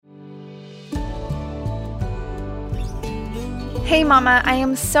Hey mama, I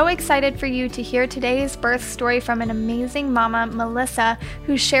am so excited for you to hear today's birth story from an amazing mama, Melissa,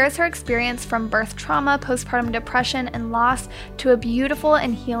 who shares her experience from birth trauma, postpartum depression, and loss to a beautiful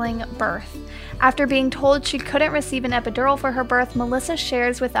and healing birth. After being told she couldn't receive an epidural for her birth, Melissa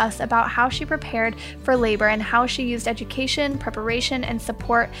shares with us about how she prepared for labor and how she used education, preparation, and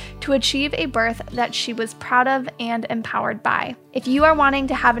support to achieve a birth that she was proud of and empowered by. If you are wanting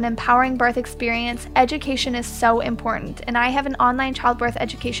to have an empowering birth experience, education is so important, and I have an online childbirth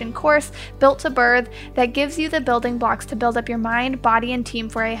education course, Built to Birth, that gives you the building blocks to build up your mind, body, and team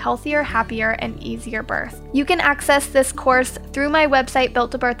for a healthier, happier, and easier birth. You can access this course through my website,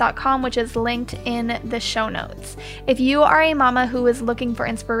 builttobirth.com, which is linked in the show notes. If you are a mama who is looking for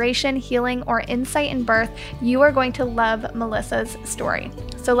inspiration, healing, or insight in birth, you are going to love Melissa's story.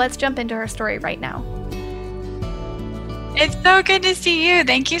 So let's jump into her story right now. It's so good to see you.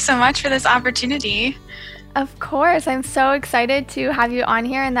 Thank you so much for this opportunity. Of course. I'm so excited to have you on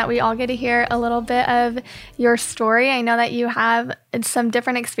here and that we all get to hear a little bit of your story. I know that you have some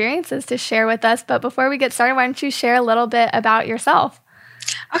different experiences to share with us, but before we get started, why don't you share a little bit about yourself?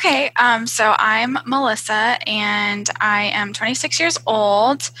 Okay, so I'm Melissa, and I am 26 years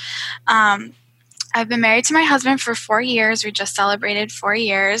old. I've been married to my husband for 4 years. We just celebrated 4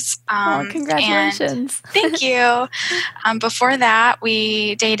 years. Congratulations. Thank you. Before that,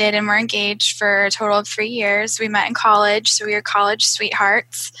 we dated and were engaged for a total of 3 years. We met in college, so we were college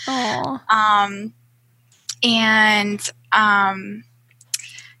sweethearts. Aww.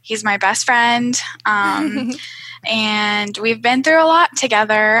 He's my best friend. And we've been through a lot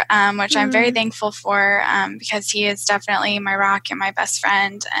together, which I'm very thankful for, because he is definitely my rock and my best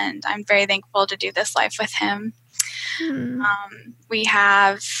friend, and I'm very thankful to do this life with him. We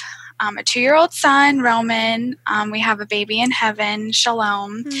have a 2-year-old son, Roman. We have a baby in heaven,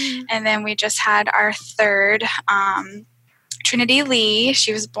 Shalom. And then we just had our third, Trinity Lee.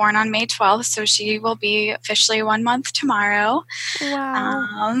 She was born on May 12th, so she will be officially 1 month tomorrow.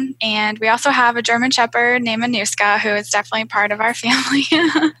 Wow. And we also have a German Shepherd named Anuska, who is definitely part of our family.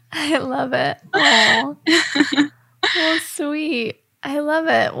 I love it. Aww. Well, sweet. I love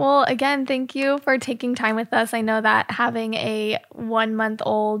it. Well, again, thank you for taking time with us. I know that having a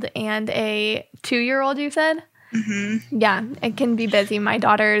 1-month-old and a 2-year-old, you said? Mm-hmm. Yeah, it can be busy. My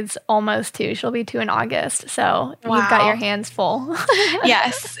daughter's almost 2. She'll be 2 in August. So You've got your hands full.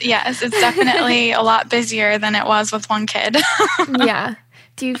 Yes. It's definitely a lot busier than it was with one kid. Yeah.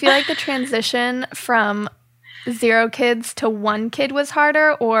 Do you feel like the transition from 0 kids to 1 kid was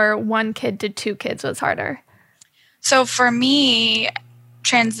harder, or 1 kid to 2 kids was harder? So for me,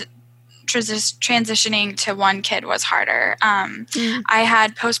 transitioning to 1 kid was harder. I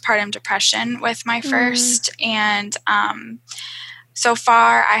had postpartum depression with my first, and so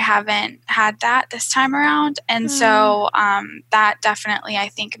far I haven't had that this time around. And so that definitely, I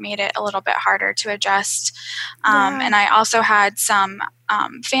think, made it a little bit harder to adjust. And I also had some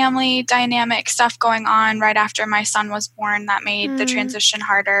family dynamic stuff going on right after my son was born that made the transition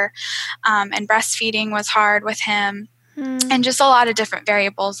harder. And breastfeeding was hard with him. And just a lot of different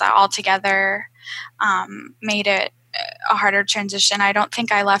variables that all together made it a harder transition. I don't think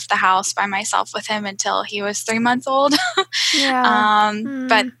I left the house by myself with him until he was 3 months old.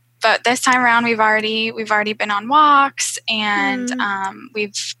 But this time around, we've already been on walks, and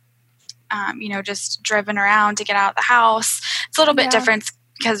we've just driven around to get out of the house. It's a little bit different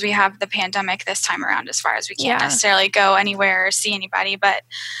because we have the pandemic this time around, as far as we can't necessarily go anywhere or see anybody, but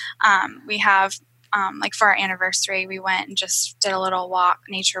we have. Like for our anniversary, we went and just did a little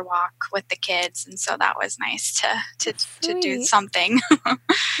nature walk with the kids. And so that was nice to do something.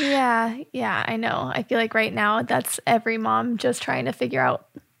 Yeah, I know. I feel like right now that's every mom just trying to figure out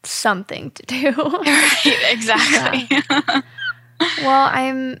something to do. Right, exactly. Yeah. Well,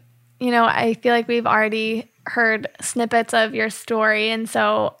 I feel like we've already heard snippets of your story, and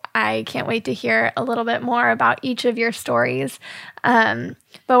so I can't wait to hear a little bit more about each of your stories. But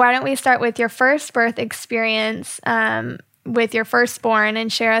why don't we start with your first birth experience with your firstborn,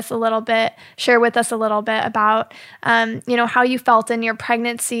 and share with us a little bit about, how you felt in your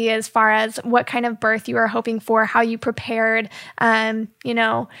pregnancy, as far as what kind of birth you were hoping for, how you prepared, and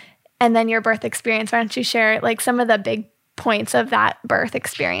then your birth experience. Why don't you share some of the big points of that birth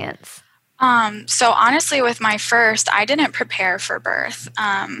experience? So honestly, with my first, I didn't prepare for birth.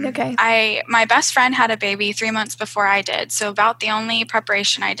 Okay. My best friend had a baby 3 months before I did. So about the only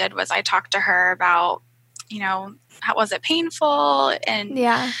preparation I did was I talked to her about, how was it painful and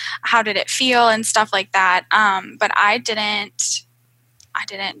how did it feel and stuff like that. But I didn't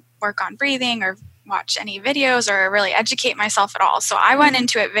work on breathing or watch any videos or really educate myself at all. So I went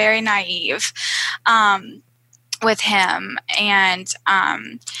into it very naive. with him. And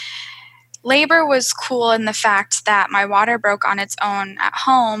labor was cool in the fact that my water broke on its own at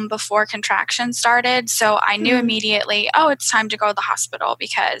home before contractions started. So I knew immediately, oh, it's time to go to the hospital,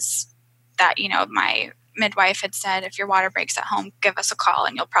 because that, my midwife had said, if your water breaks at home, give us a call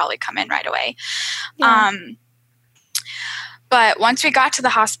and you'll probably come in right away. Yeah. But once we got to the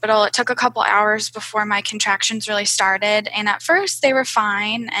hospital, it took a couple hours before my contractions really started. And at first they were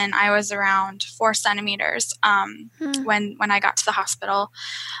fine. And I was around 4 centimeters when I got to the hospital.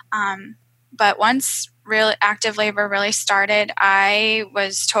 But once real active labor really started, I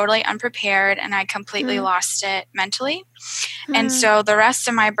was totally unprepared and I completely lost it mentally. And so the rest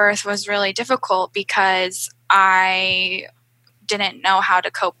of my birth was really difficult because I didn't know how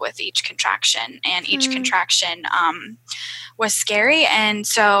to cope with each contraction, and each contraction was scary. And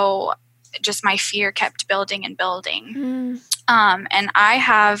so just my fear kept building and building. And I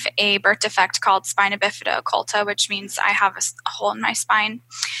have a birth defect called spina bifida occulta, which means I have a hole in my spine.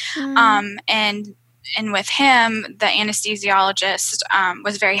 And with him, the anesthesiologist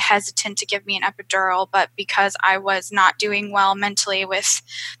was very hesitant to give me an epidural, but because I was not doing well mentally with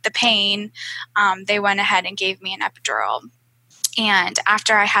the pain, they went ahead and gave me an epidural. And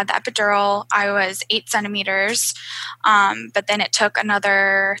after I had the epidural, I was 8 centimeters, but then it took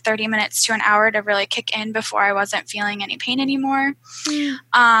another 30 minutes to an hour to really kick in before I wasn't feeling any pain anymore.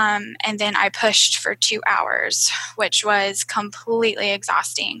 And then I pushed for 2 hours, which was completely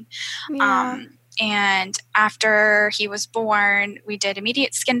exhausting. Yeah. And after he was born, we did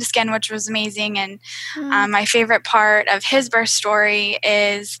immediate skin-to-skin, which was amazing. And my favorite part of his birth story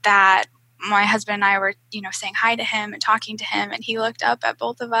is that my husband and I were, saying hi to him and talking to him, and he looked up at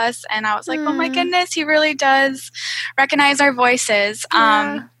both of us, and I was like, oh my goodness, he really does recognize our voices.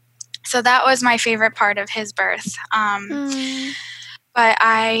 So that was my favorite part of his birth. But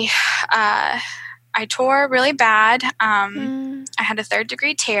I tore really bad. I had a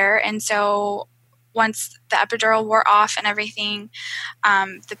 3rd-degree tear, and so once the epidural wore off and everything,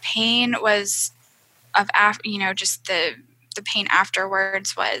 the pain was just the pain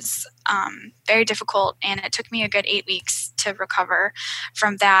afterwards was very difficult, and it took me a good 8 weeks to recover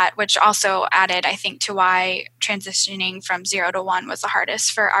from that, which also added, I think, to why transitioning from 0 to 1 was the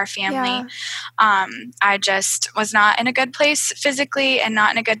hardest for our family. I just was not in a good place physically and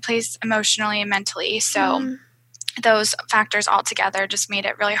not in a good place emotionally and mentally. So those factors all together just made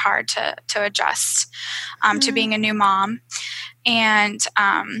it really hard to adjust to being a new mom. And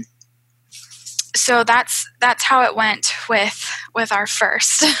so that's how it went with our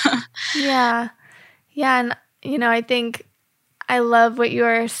first. Yeah. And I think I love what you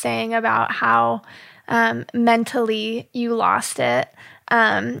were saying about how mentally you lost it,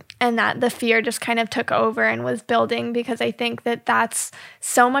 and that the fear just kind of took over and was building, because I think that that's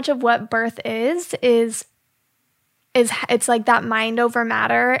so much of what birth is it's like that mind over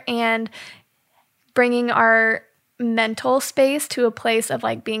matter, and bringing our mental space to a place of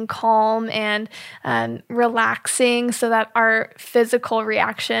like being calm and relaxing, so that our physical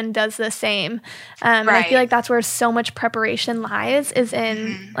reaction does the same. And I feel like that's where so much preparation lies, is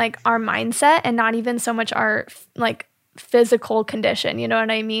in like our mindset, and not even so much our like physical condition. You know what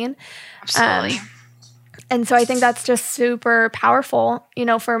I mean? Absolutely. And so I think that's just super powerful,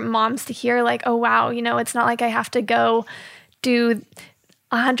 for moms to hear, like, oh wow, it's not like I have to go do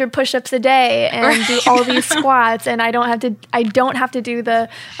 100 push-ups a day and do all these squats, and I don't have to do the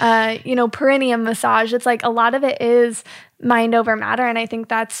perineum massage. It's like a lot of it is mind over matter, and I think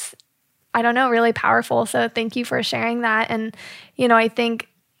that's, really powerful. So thank you for sharing that. And I think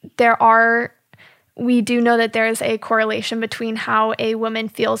we do know that there is a correlation between how a woman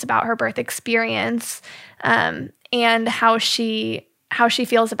feels about her birth experience and how she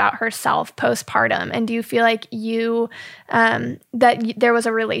feels about herself postpartum. And do you feel like that there was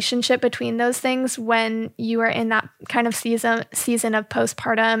a relationship between those things when you were in that kind of season of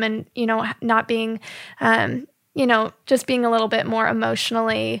postpartum, and, not being, just being a little bit more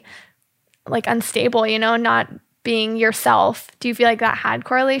emotionally like unstable, not being yourself? Do you feel like that had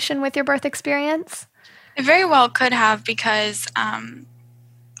correlation with your birth experience? It very well could have, because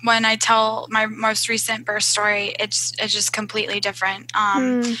when I tell my most recent birth story, it's just completely different.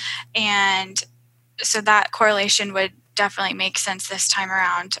 And so that correlation would definitely make sense this time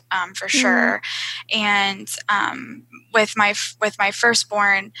around, for sure. And with my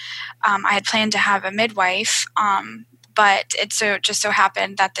firstborn, I had planned to have a midwife, but it just so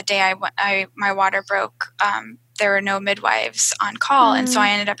happened that the day my water broke, there were no midwives on call, and so I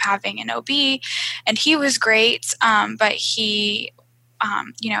ended up having an OB, and he was great, but he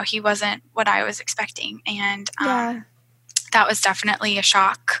wasn't what I was expecting. And that was definitely a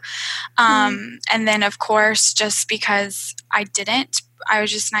shock. And then, of course, just because I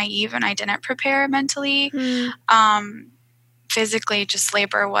was just naive and I didn't prepare mentally. Physically, just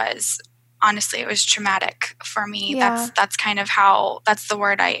labor was, honestly, it was traumatic for me. Yeah. That's kind of how, that's the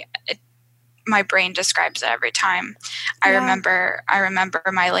word my brain describes it every time. I remember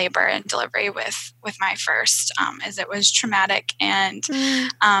my labor and delivery with my first, as it was traumatic. And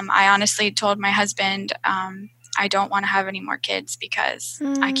I honestly told my husband, I don't want to have any more kids because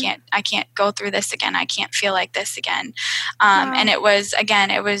I can't go through this again. I can't feel like this again. And it was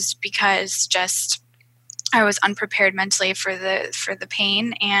because just I was unprepared mentally for the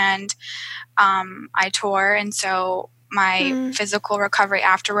pain, and I tore, and so my physical recovery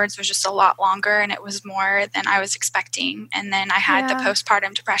afterwards was just a lot longer, and it was more than I was expecting. And then I had the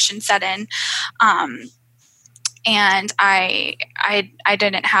postpartum depression set in. And I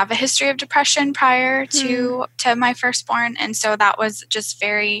didn't have a history of depression prior to my firstborn. And so that was just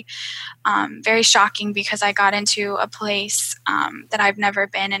very, very shocking, because I got into a place that I've never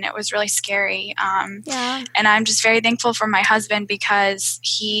been, and it was really scary. And I'm just very thankful for my husband, because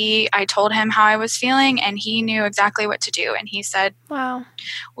I told him how I was feeling, and he knew exactly what to do. And he said, wow,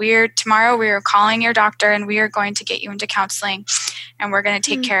 tomorrow we are calling your doctor, and we are going to get you into counseling, and we're going to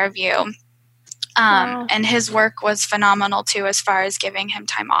take care of you. And his work was phenomenal too, as far as giving him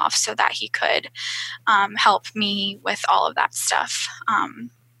time off so that he could help me with all of that stuff.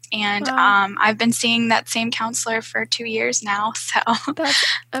 I've been seeing that same counselor for 2 years now. So that's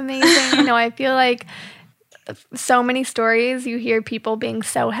amazing. I feel like so many stories you hear people being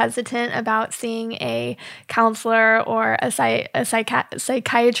so hesitant about seeing a counselor or a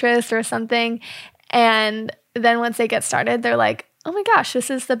psychiatrist or something. And then once they get started, they're like, oh my gosh,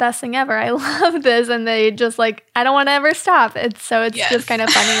 this is the best thing ever. I love this. And they just like, I don't want to ever stop. It's just kind of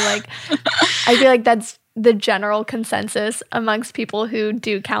funny. Like, I feel like that's the general consensus amongst people who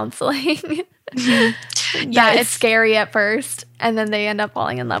do counseling. It's scary at first, and then they end up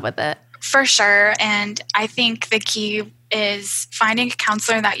falling in love with it. For sure. And I think the key is finding a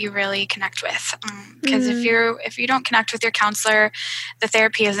counselor that you really connect with. Because if you don't connect with your counselor, the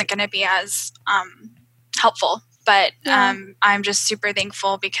therapy isn't going to be as helpful. But I'm just super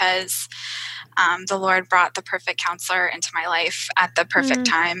thankful, because the Lord brought the perfect counselor into my life at the perfect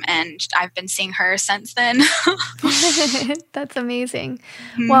time, and I've been seeing her since then. That's amazing.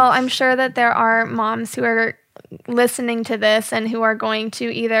 Well, I'm sure that there are moms who are listening to this and who are going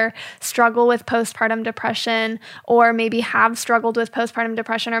to either struggle with postpartum depression, or maybe have struggled with postpartum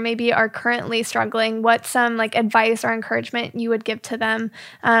depression, or maybe are currently struggling. What's some like advice or encouragement you would give to them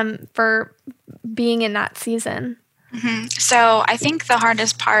for being in that season? So I think the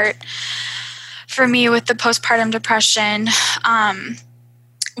hardest part for me with the postpartum depression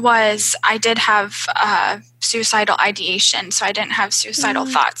was I did have suicidal ideation. So I didn't have suicidal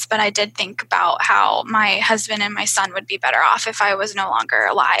thoughts, but I did think about how my husband and my son would be better off if I was no longer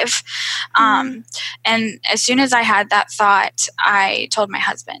alive. And as soon as I had that thought, I told my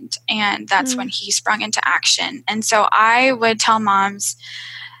husband, and that's when he sprung into action. And so I would tell moms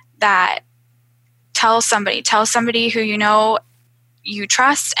that tell somebody who you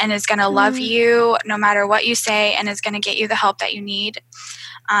trust and is going to love you no matter what you say, and is going to get you the help that you need.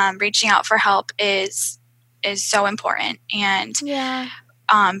 Reaching out for help is so important. And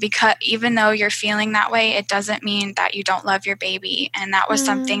because even though you're feeling that way, it doesn't mean that you don't love your baby. And that was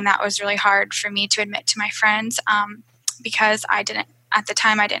something that was really hard for me to admit to my friends, because at the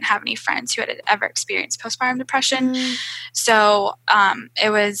time I didn't have any friends who had ever experienced postpartum depression. So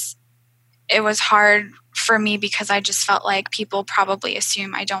it was hard for me, because I just felt like people probably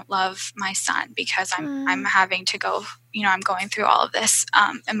assume I don't love my son because I'm having to go, I'm going through all of this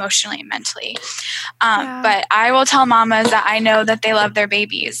emotionally and mentally. But I will tell mamas that I know that they love their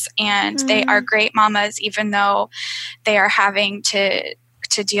babies, and they are great mamas, even though they are having to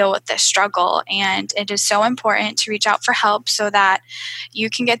deal with this struggle. And it is so important to reach out for help so that you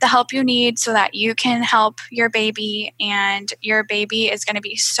can get the help you need, so that you can help your baby, and your baby is going to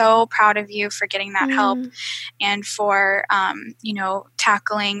be so proud of you for getting that help, and for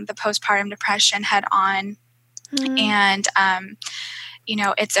tackling the postpartum depression head on. And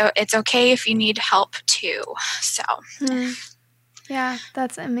it's okay if you need help too. So yeah,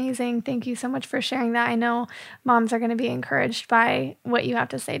 that's amazing. Thank you so much for sharing that. I know moms are going to be encouraged by what you have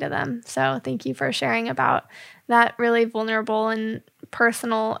to say to them. So thank you for sharing about that really vulnerable and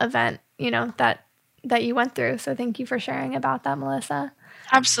personal event, that you went through. So thank you for sharing about that, Melissa.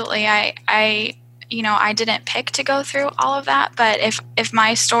 Absolutely. I didn't pick to go through all of that, but if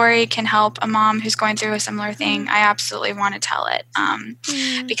my story can help a mom who's going through a similar thing, I absolutely want to tell it,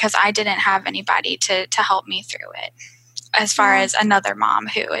 because I didn't have anybody to help me through it. as far as another mom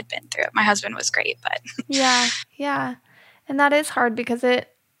who had been through it. My husband was great, but yeah. And that is hard because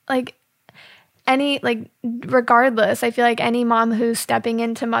it, like, regardless, I feel like any mom who's stepping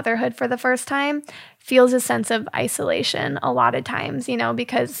into motherhood for the first time feels a sense of isolation a lot of times,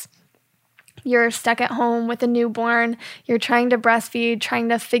 because you're stuck at home with a newborn, you're trying to breastfeed, trying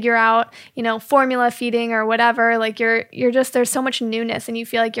to figure out, formula feeding or whatever. Like you're just, there's so much newness and you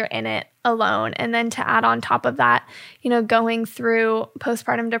feel like you're in it alone. And then to add on top of that, going through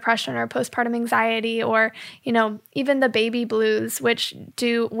postpartum depression or postpartum anxiety or, even the baby blues, which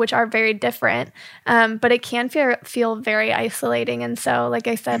are very different. But it can feel very isolating. And so, like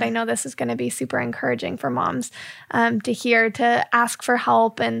I said, I know this is going to be super encouraging for moms to hear, to ask for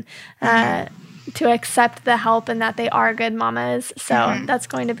help and to accept the help and that they are good mamas. So that's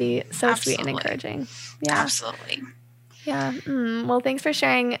going to be so sweet and encouraging. Yeah. Absolutely. Yeah. Well, thanks for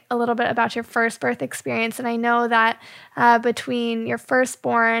sharing a little bit about your first birth experience. And I know that between your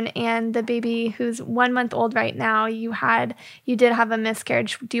firstborn and the baby who's 1 month old right now, you did have a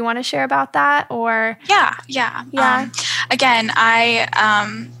miscarriage. Do you want to share about that or? Yeah. Again,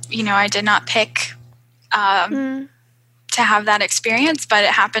 I did not pick to have that experience, but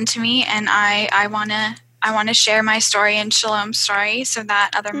it happened to me, and I want to share my story and Shalom's story so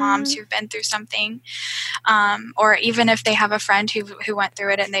that other moms who've been through something, or even if they have a friend who went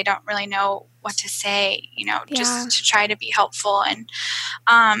through it and they don't really know what to say, just to try to be helpful. And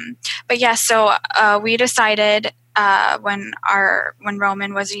so we decided when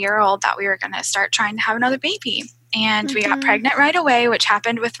Roman was a year old that we were going to start trying to have another baby, and we got pregnant right away, which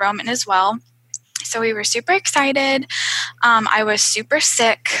happened with Roman as well. So we were super excited. I was super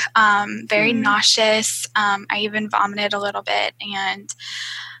sick, very nauseous. I even vomited a little bit,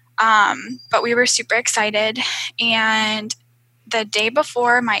 but we were super excited. And the day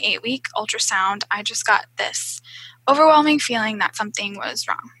before my 8-week ultrasound, I just got this overwhelming feeling that something was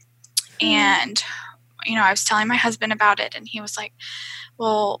wrong. And, I was telling my husband about it, and he was like,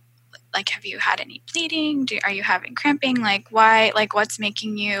 well, like, have you had any bleeding? Are you having cramping? Like, why? Like, what's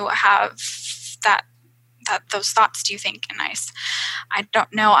making you have those thoughts, do you think? And I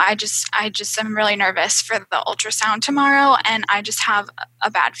don't know. I just am really nervous for the ultrasound tomorrow, and I just have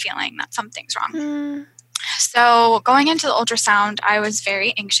a bad feeling that something's wrong. So going into the ultrasound, I was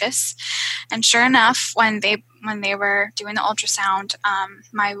very anxious, and sure enough, when they were doing the ultrasound,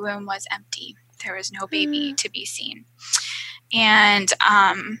 my womb was empty. There was no baby to be seen, and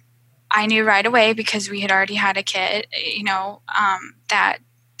I knew right away, because we had already had a kid, that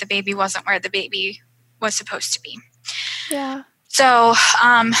the baby wasn't where the baby was supposed to be. Yeah. So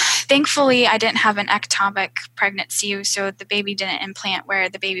thankfully I didn't have an ectopic pregnancy, so the baby didn't implant where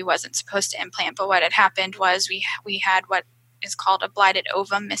the baby wasn't supposed to implant. But what had happened was we had what is called a blighted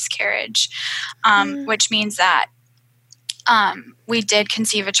ovum miscarriage, which means that we did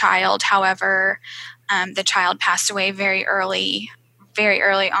conceive a child. However, the child passed away very early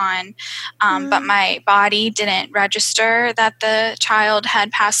on, but my body didn't register that the child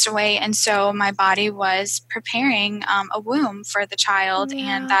had passed away, and so my body was preparing a womb for the child,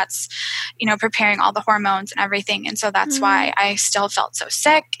 and that's preparing all the hormones and everything, and so that's why I still felt so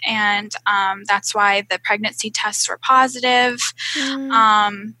sick, and that's why the pregnancy tests were positive,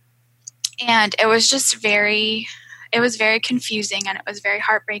 and it was just very confusing, and it was very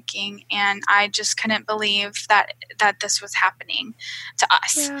heartbreaking, and I just couldn't believe that this was happening to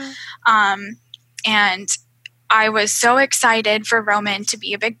us. And I was so excited for Roman to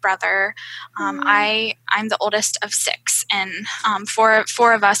be a big brother. I'm the oldest of 6, and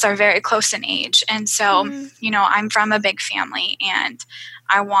four of us are very close in age, and so I'm from a big family, and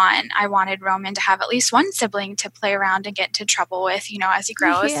I wanted Roman to have at least one sibling to play around and get into trouble with, as he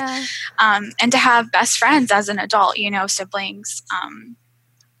grows, and to have best friends as an adult, siblings.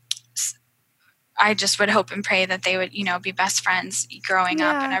 I just would hope and pray that they would, be best friends growing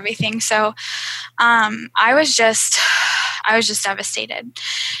up and everything. So I was just devastated,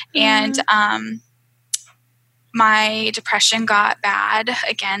 and my depression got bad.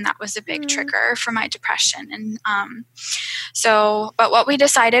 Again, that was a big trigger for my depression. And but what we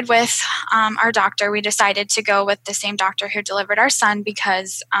decided with our doctor, we decided to go with the same doctor who delivered our son,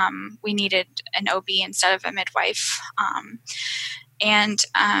 because we needed an OB instead of a midwife. And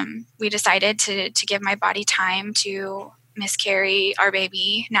we decided to give my body time to miscarry our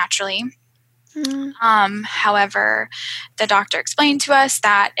baby naturally. However, the doctor explained to us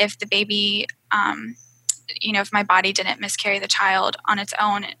that if the baby, if my body didn't miscarry the child on its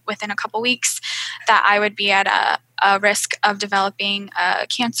own within a couple weeks, that I would be at a risk of developing a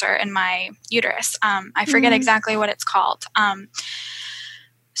cancer in my uterus. I forget exactly what it's called.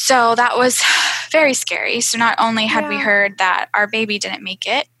 So that was very scary. So not only had we heard that our baby didn't make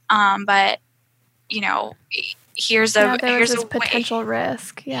it, but here's a potential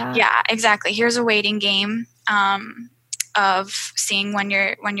risk. Yeah, exactly. Here's a waiting game of seeing when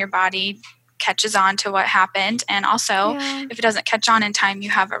your body catches on to what happened, and also if it doesn't catch on in time, you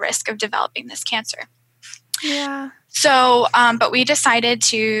have a risk of developing this cancer. Yeah. So, but we decided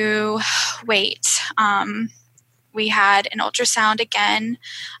to wait. We had an ultrasound again.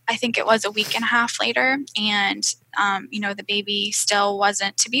 I think it was a week and a half later, and the baby still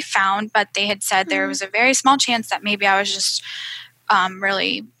wasn't to be found, but they had said there was a very small chance that maybe I was just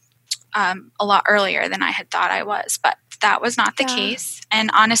really a lot earlier than I had thought I was, but that was not the case. And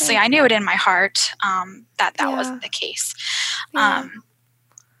honestly, I knew it in my heart that wasn't the case.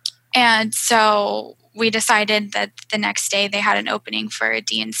 And so we decided that the next day they had an opening for a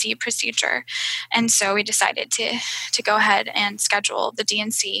D&C procedure. And so we decided to go ahead and schedule the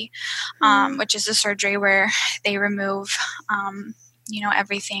D&C, which is a surgery where they remove,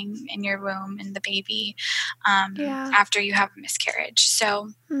 everything in your womb and the baby after you have a miscarriage. So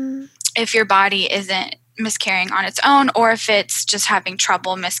if your body isn't miscarrying on its own, or if it's just having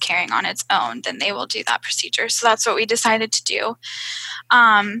trouble miscarrying on its own, then they will do that procedure. So that's what we decided to do.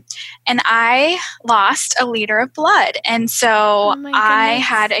 And I lost a liter of blood. And so I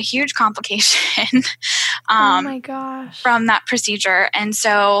had a huge complication from that procedure. And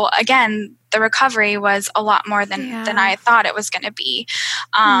so again, the recovery was a lot more than I thought it was going to be.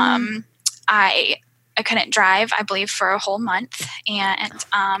 I couldn't drive, I believe, for a whole month. And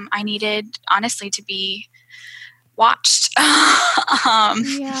I needed, honestly, to be watched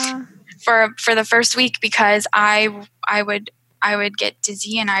for the first week, because I would get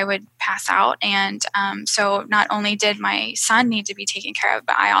dizzy and I would pass out. And so not only did my son need to be taken care of,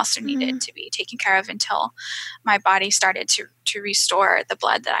 but I also needed to be taken care of until my body started to restore the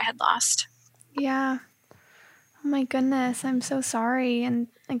blood that I had lost. Yeah. Oh my goodness. I'm so sorry. And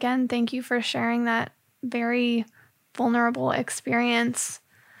again, thank you for sharing that very vulnerable experience.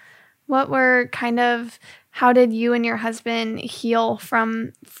 How did you and your husband heal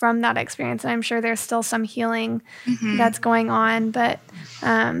from that experience? And I'm sure there's still some healing that's going on, but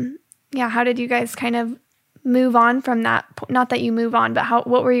how did you guys kind of move on from that? Not that you move on, but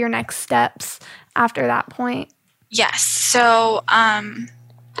what were your next steps after that point? Yes. So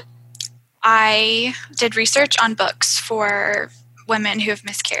I did research on books for women who have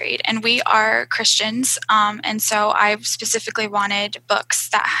miscarried, and we are Christians, and so I specifically wanted books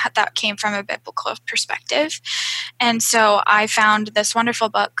that came from a biblical perspective. And so I found this wonderful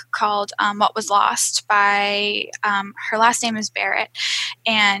book called What Was Lost by her last name is Barrett,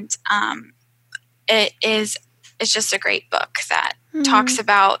 and it's just a great book that talks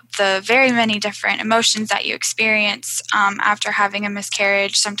about the very many different emotions that you experience after having a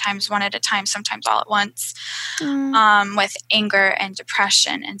miscarriage, sometimes one at a time, sometimes all at once, with anger and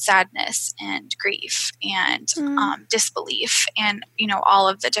depression and sadness and grief and disbelief and, all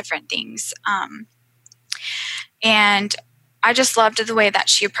of the different things. And I just loved the way that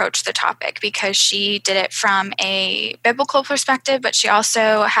she approached the topic, because she did it from a biblical perspective, but she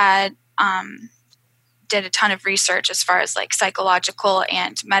also had did a ton of research as far as like psychological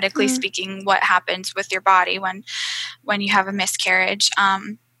and medically speaking, what happens with your body when you have a miscarriage.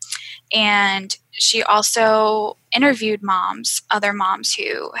 And she also interviewed other moms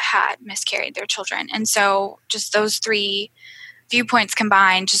who had miscarried their children. And so just those three viewpoints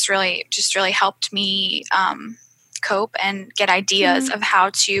combined just really helped me cope and get ideas of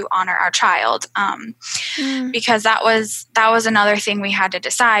how to honor our child, because that was another thing we had to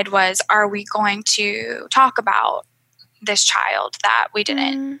decide was, are we going to talk about this child that we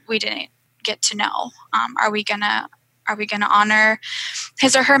didn't get to know? Are we gonna honor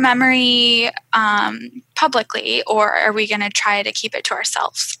his or her memory publicly, or are we gonna try to keep it to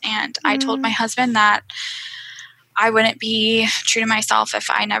ourselves? And I told my husband that I wouldn't be true to myself if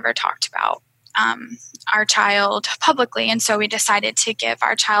I never talked about our child publicly. And so we decided to give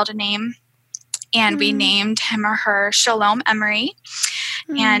our child a name, and we named him or her Shalom Emery.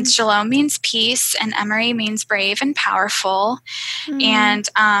 And Shalom means peace, and Emery means brave and powerful. And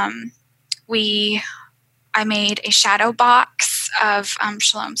I made a shadow box of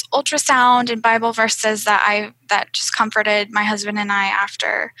Shalom's ultrasound and Bible verses that just comforted my husband and I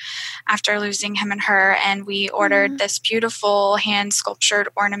after losing him and her. And we ordered this beautiful hand sculptured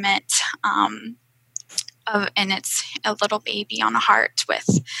ornament, and it's a little baby on a heart with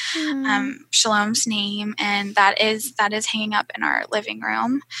Shalom's name, and that is hanging up in our living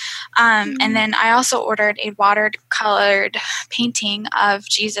room. And then I also ordered a watercolored painting of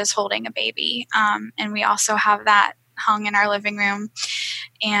Jesus holding a baby, and we also have that hung in our living room.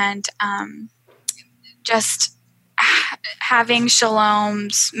 And just having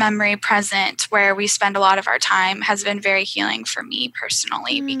Shalom's memory present where we spend a lot of our time has been very healing for me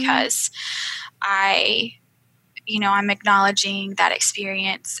personally, because I'm acknowledging that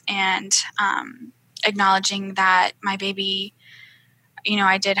experience and acknowledging that my baby,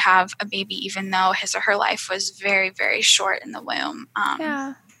 I did have a baby, even though his or her life was very, very short in the womb.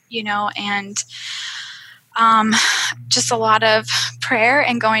 And just a lot of prayer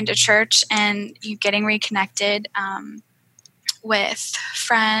and going to church and getting reconnected with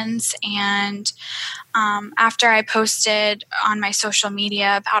friends. And after I posted on my social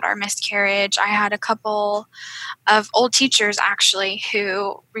media about our miscarriage, I had a couple of old teachers actually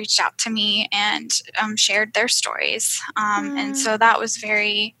who reached out to me and shared their stories. And so that was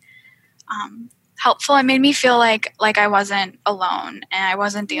very helpful. It made me feel like I wasn't alone, and I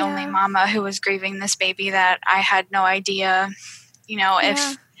wasn't the only mama who was grieving this baby, that I had no idea,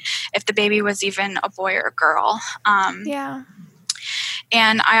 if the baby was even a boy or a girl.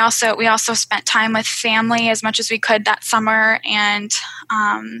 And we also spent time with family as much as we could that summer, and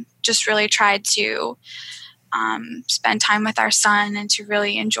just really tried to spend time with our son and to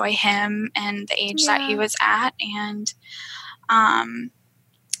really enjoy him and the age that he was at. And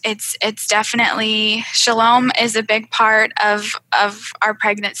it's definitely, Shalom is a big part of our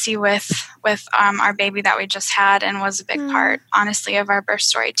pregnancy with our baby that we just had, and was a big part, honestly, of our birth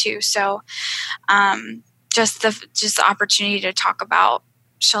story too. So just the opportunity to talk about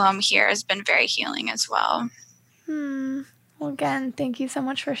Shalom here has been very healing as well. Well, again, thank you so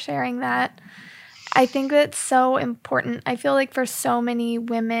much for sharing that. I think that's so important. I feel like for so many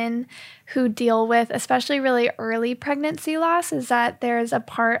women who deal with, especially really early pregnancy loss, is that there's a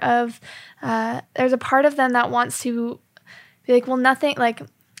part of them that wants to be like, well, nothing, like,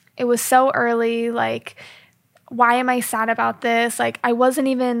 it was so early, like, why am I sad about this? Like, I wasn't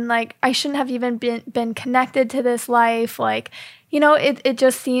even, like, I shouldn't have even been connected to this life. Like, it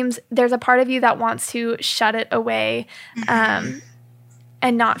just seems there's a part of you that wants to shut it away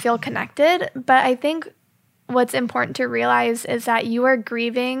and not feel connected. But I think what's important to realize is that you are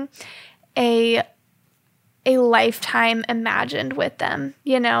grieving a lifetime imagined with them,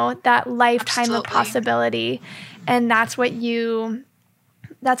 that lifetime Absolutely. of possibility. And that's what you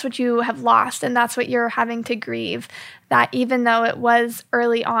have lost, and that's what you're having to grieve, that even though it was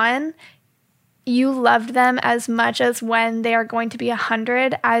early on, you loved them as much as when they are going to be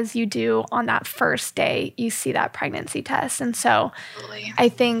 100 as you do on that first day you see that pregnancy test. And so Absolutely. I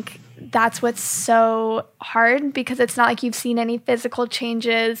think that's what's so hard, because it's not like you've seen any physical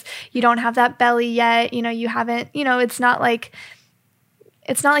changes. You don't have that belly yet. You haven't, it's not like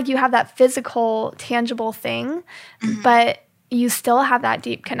you have that physical, tangible thing, but you still have that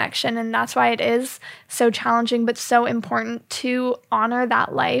deep connection. And that's why it is so challenging, but so important to honor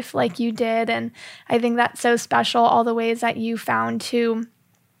that life like you did. And I think that's so special, all the ways that you found to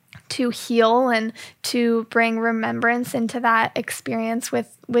heal and to bring remembrance into that experience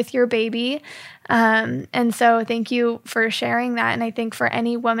with your baby. And so thank you for sharing that. And I think for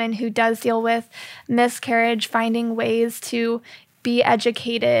any woman who does deal with miscarriage, finding ways to be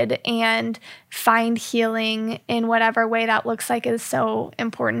educated and find healing in whatever way that looks like is so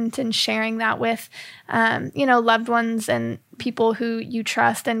important, and sharing that with, loved ones and people who you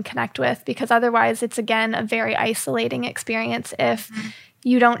trust and connect with, because otherwise it's, again, a very isolating experience if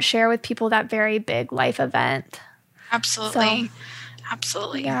you don't share with people that very big life event. Absolutely. So,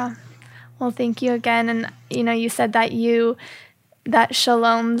 absolutely. Yeah. Well, thank you again. And, you said that that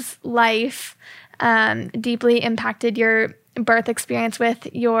Shalom's life deeply impacted your birth experience with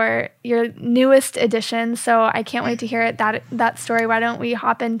your newest addition. So I can't wait to hear that story. Why don't we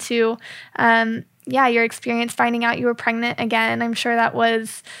hop into your experience finding out you were pregnant again? I'm sure that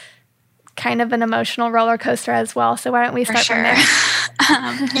was kind of an emotional roller coaster as well. So why don't we start from there?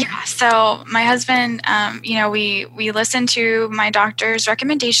 So my husband, we listened to my doctor's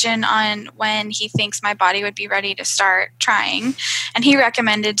recommendation on when he thinks my body would be ready to start trying. And he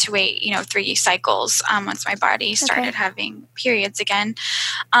recommended to wait, 3 cycles once my body started having periods again.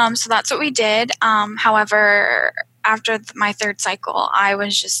 So that's what we did. However, after my 3rd cycle, I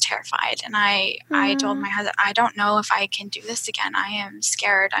was just terrified. And I told my husband, I don't know if I can do this again. I am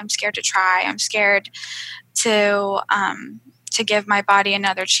scared. I'm scared to try. I'm scared to give my body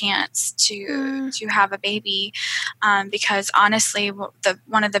another chance to have a baby. Because honestly,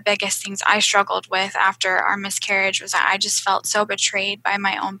 one of the biggest things I struggled with after our miscarriage was that I just felt so betrayed by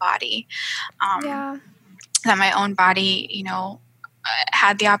my own body. That my own body,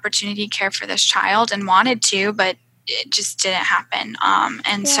 had the opportunity to care for this child and wanted to, but it just didn't happen.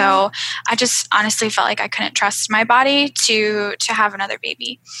 And so I just honestly felt like I couldn't trust my body to have another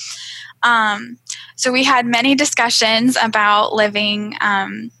baby. So we had many discussions about living,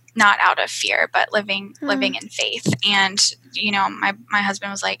 not out of fear, but living in faith. And, my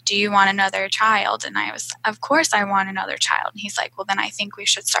husband was like, do you want another child? And I was, of course I want another child. And he's like, well, then I think we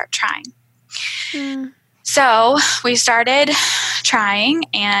should start trying. So we started trying,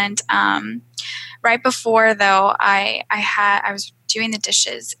 and, right before though, I was doing the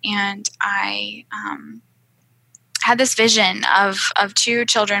dishes, and I, had this vision of 2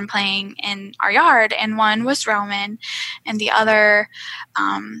 children playing in our yard, and one was Roman, and the other,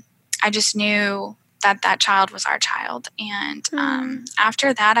 I just knew that child was our child. And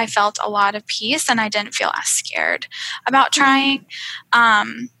after that, I felt a lot of peace, and I didn't feel as scared about trying.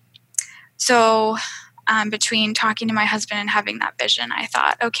 So between talking to my husband and having that vision, I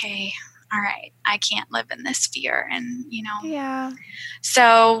thought, okay, all right, I can't live in this fear. And,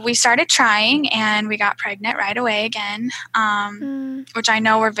 so we started trying, and we got pregnant right away again, which I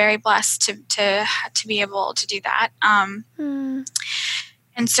know we're very blessed to be able to do that.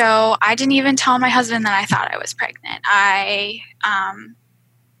 And so I didn't even tell my husband that I thought I was pregnant. I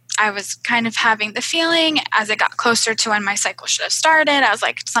was kind of having the feeling as it got closer to when my cycle should have started. I was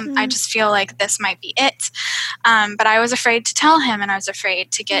like, I just feel like this might be it. But I was afraid to tell him, and I was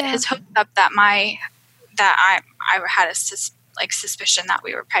afraid to get his hopes up that I had a suspicion that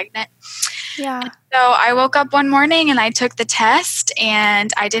we were pregnant. Yeah. And so I woke up one morning, and I took the test,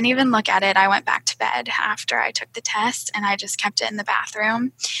 and I didn't even look at it. I went back to bed after I took the test, and I just kept it in the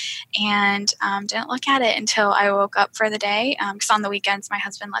bathroom, and didn't look at it until I woke up for the day. Because on the weekends, my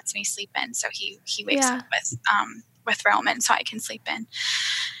husband lets me sleep in, so he wakes up with Roman, so I can sleep in.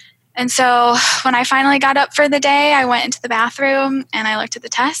 And so when I finally got up for the day, I went into the bathroom, and I looked at the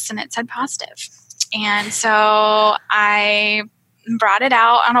test, and it said positive. And so I brought it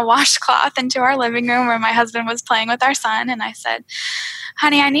out on a washcloth into our living room where my husband was playing with our son. And I said,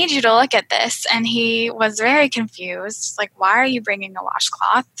 honey, I need you to look at this. And he was very confused. Like, why are you bringing a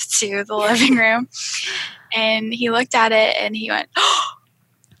washcloth to the living room? And he looked at it, and he went, oh,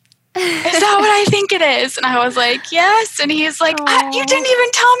 is that what I think it is? And I was like, yes. And he's like, you didn't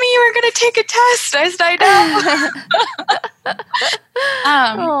even tell me you were going to take a test. I said,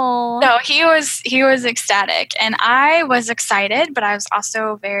 I know. So he was ecstatic, and I was excited, but I was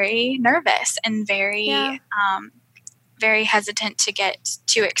also very nervous and very, very hesitant to get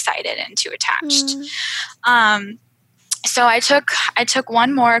too excited and too attached. So I took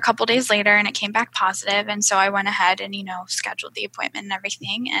one more a couple days later, and it came back positive. And so I went ahead and, scheduled the appointment and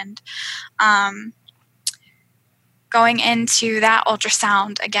everything. And going into that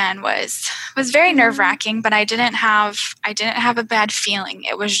ultrasound again was very nerve-wracking, but I didn't have a bad feeling.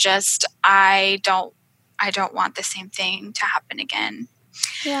 It was just, I don't want the same thing to happen again.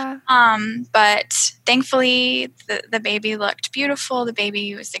 Yeah. But thankfully the baby looked beautiful. The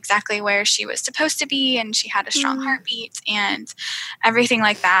baby was exactly where she was supposed to be, and she had a strong heartbeat and everything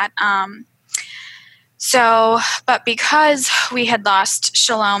like that. But because we had lost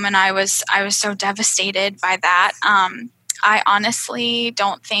Shalom, and I was so devastated by that, I honestly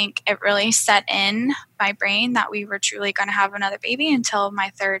don't think it really set in my brain that we were truly going to have another baby until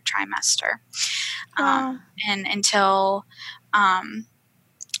my 3rd trimester. And until,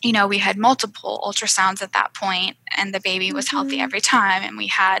 we had multiple ultrasounds at that point, and the baby was healthy every time. And we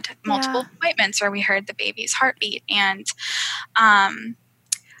had multiple appointments where we heard the baby's heartbeat. And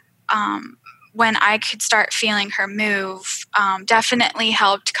when I could start feeling her move, definitely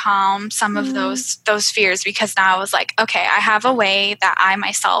helped calm some of those fears, because now I was like, okay, I have a way that I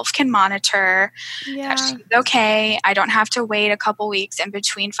myself can monitor that she's okay. I don't have to wait a couple weeks in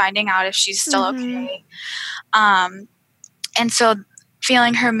between finding out if she's still okay. And so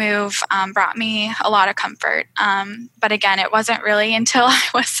feeling her move brought me a lot of comfort. But again, it wasn't really until I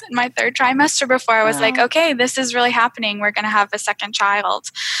was in my 3rd trimester before I was like, okay, this is really happening. We're going to have a 2nd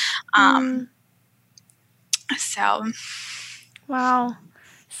child. So. Wow.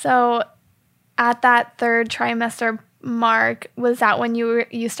 So at that 3rd trimester mark, was that when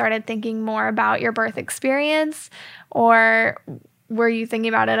you started thinking more about your birth experience, or were you thinking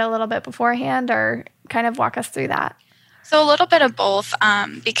about it a little bit beforehand, or kind of walk us through that? So a little bit of both,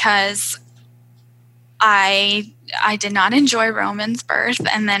 because I did not enjoy Roman's birth,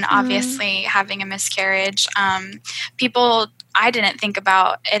 and then obviously having a miscarriage. I didn't think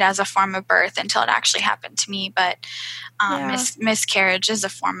about it as a form of birth until it actually happened to me, but miscarriage is a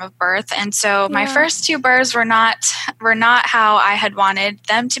form of birth. And so my first 2 births were not how I had wanted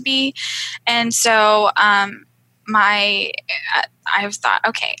them to be. And so I thought,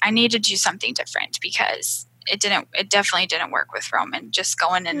 okay, I need to do something different, because it definitely didn't work with Roman, just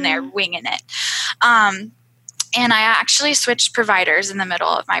going in there, winging it. And I actually switched providers in the middle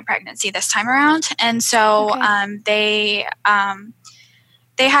of my pregnancy this time around. And so they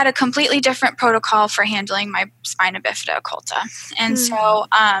had a completely different protocol for handling my spina bifida occulta. And so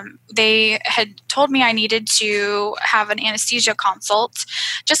they had told me I needed to have an anesthesia consult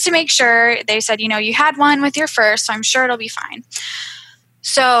just to make sure. They said, you had one with your first, so I'm sure it'll be fine.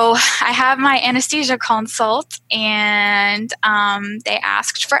 So I have my anesthesia consult, and they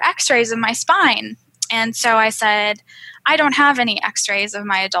asked for x-rays of my spine. And so I said, I don't have any x-rays of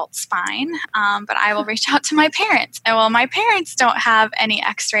my adult spine, but I will reach out to my parents. And well, my parents don't have any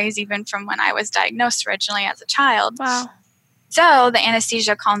x-rays even from when I was diagnosed originally as a child. Wow. So the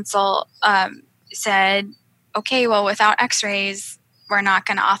anesthesia consult said, okay, well, without x-rays, we're not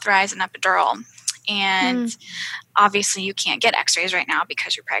going to authorize an epidural. And obviously you can't get x-rays right now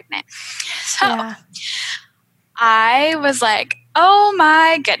because you're pregnant. So I was like, oh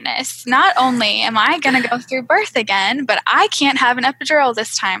my goodness, not only am I going to go through birth again, but I can't have an epidural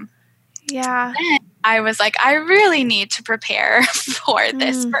this time. Yeah. Then I was like, I really need to prepare for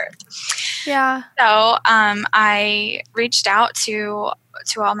this birth. Yeah. So I reached out to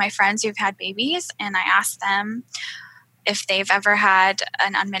all my friends who've had babies, and I asked them if they've ever had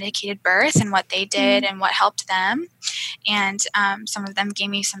an unmedicated birth and what they did and what helped them. And some of them gave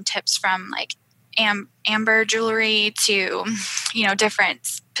me some tips from like amber jewelry to,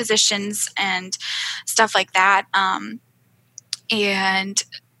 different positions and stuff like that. And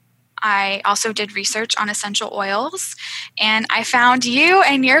I also did research on essential oils, and I found you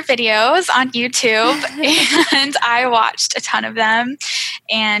and your videos on YouTube and I watched a ton of them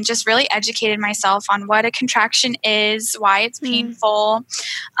and just really educated myself on what a contraction is, why it's painful,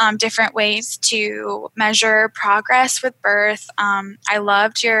 different ways to measure progress with birth. I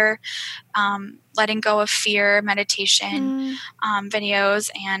loved your letting go of fear meditation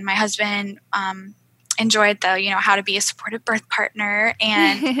videos, and my husband enjoyed the how to be a supportive birth partner,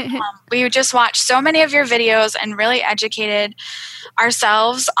 and we would just watch so many of your videos and really educated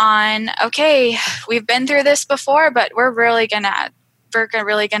ourselves on, okay, we've been through this before, but we're really gonna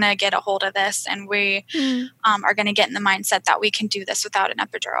get a hold of this, and we are gonna get in the mindset that we can do this without an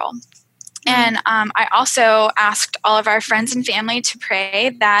epidural. And I also asked all of our friends and family to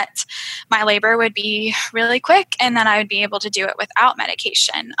pray that my labor would be really quick and that I would be able to do it without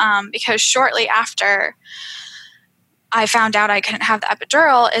medication. Because shortly after I found out I couldn't have the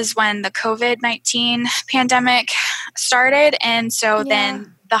epidural is when the COVID-19 pandemic started. And so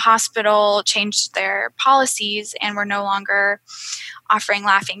then the hospital changed their policies and were no longer offering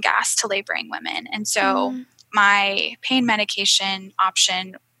laughing gas to laboring women. And so my pain medication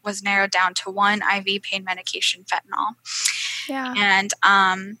option was narrowed down to one IV pain medication, fentanyl. Yeah. And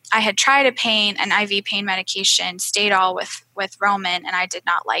I had tried an IV pain medication, Stadol with Roman, and I did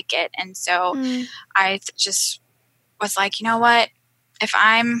not like it. And so I just was like, you know what? If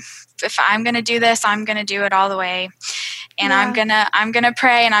I'm going to do this, I'm going to do it all the way. And I'm going to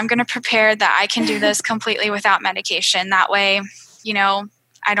pray, and I'm going to prepare that I can do this completely without medication. That way,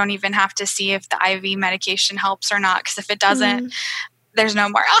 I don't even have to see if the IV medication helps or not, because if it doesn't, there's no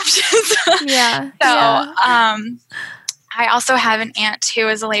more options. I also have an aunt who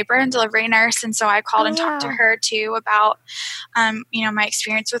is a labor and delivery nurse, and so I called and talked to her too about, my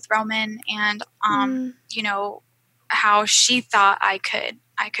experience with Roman and, how she thought I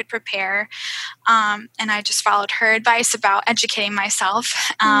could prepare. And I just followed her advice about educating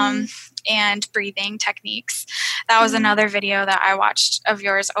myself and breathing techniques. That was another video that I watched of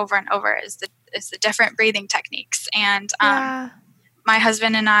yours over and over, is the different breathing techniques. And my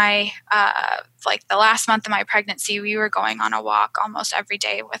husband and I, like the last month of my pregnancy, we were going on a walk almost every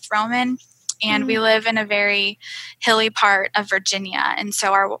day with Roman. And we live in a very hilly part of Virginia. And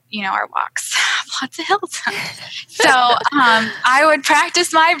so our walks have lots of hills. So I would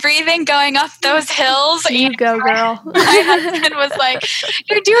practice my breathing going up those hills. You go, girl. My husband was like,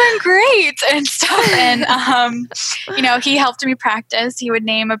 you're doing great and stuff. And, he helped me practice. He would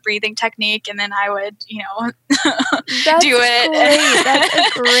name a breathing technique, and then I would, do it. Great. That's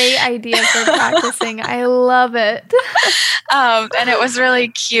a great idea for practicing. I love it. And it was really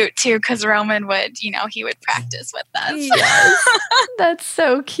cute too, because Roman would, he would practice with us. Yes. That's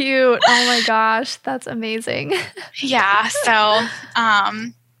so cute. Oh my gosh. That's amazing. Yeah. So,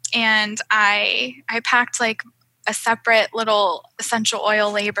 and I packed like a separate little essential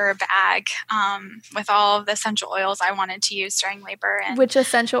oil labor bag, with all of the essential oils I wanted to use during labor. And which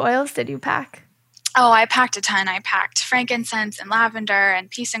essential oils did you pack? Oh, I packed a ton. I packed frankincense and lavender and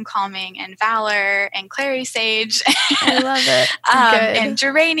peace and calming and valor and clary sage. I love it. And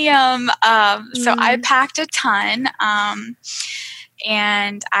geranium. So I packed a ton.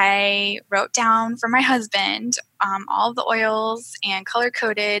 And I wrote down for my husband all the oils and color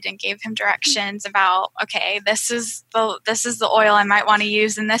coded and gave him directions about, okay, this is the oil I might want to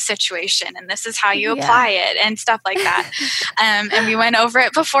use in this situation, and this is how you apply it and stuff like that. And we went over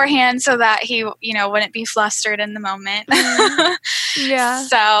it beforehand so that he, wouldn't be flustered in the moment. Yeah.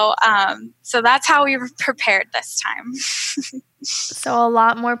 So that's how we were prepared this time. So a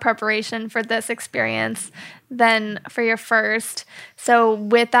lot more preparation for this experience than for your first. So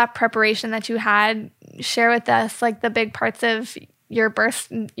with that preparation that you had, share with us like the big parts of your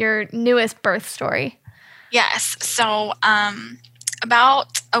newest birth story. Yes. So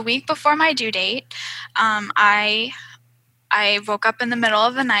about a week before my due date, I woke up in the middle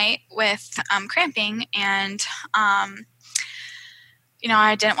of the night with cramping, and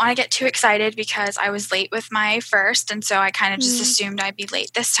I didn't want to get too excited because I was late with my first, and so I kind of just assumed I'd be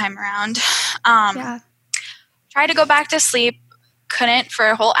late this time around. Tried to go back to sleep, couldn't for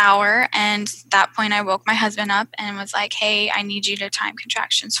a whole hour, and at that point I woke my husband up and was like, hey, I need you to time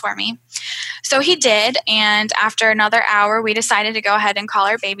contractions for me. So he did, and after another hour, we decided to go ahead and call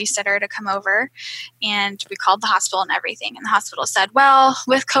our babysitter to come over, and we called the hospital and everything, and the hospital said, well,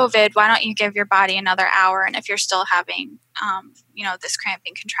 with COVID, why don't you give your body another hour, and if you're still having this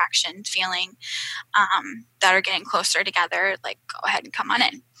cramping contraction feeling that are getting closer together, like go ahead and come on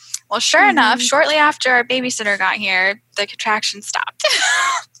in. Well, sure enough, shortly after our babysitter got here, the contraction stopped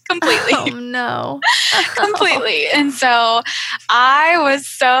completely. Oh, no. Completely. And so I was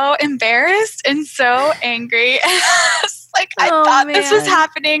so embarrassed and so angry. I thought this was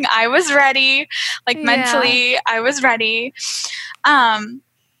happening. I was ready. Mentally, I was ready.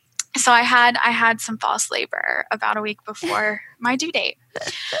 So I had some false labor about a week before my due date.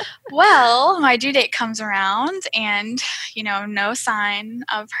 Well, my due date comes around and, no sign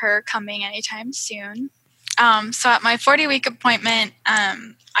of her coming anytime soon. So at my 40-week appointment,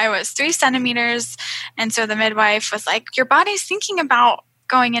 I was 3 centimeters. And so the midwife was like, your body's thinking about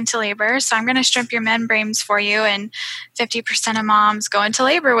going into labor, so I'm going to strip your membranes for you. And 50% of moms go into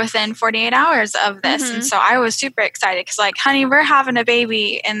labor within 48 hours of this. And so I was super excited because, honey, we're having a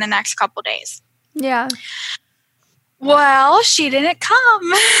baby in the next couple days. Yeah. Well, she didn't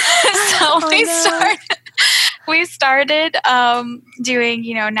come. So we started doing,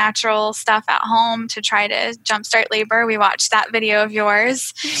 natural stuff at home to try to jumpstart labor. We watched that video of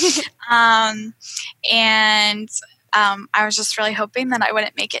yours. I was just really hoping that I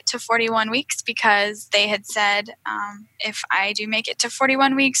wouldn't make it to 41 weeks because they had said if I do make it to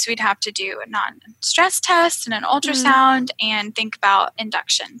 41 weeks, we'd have to do a non-stress test and an ultrasound and think about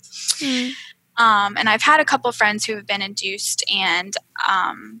induction. And I've had a couple of friends who have been induced, and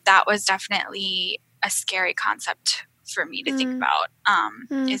that was definitely a scary concept for me to think about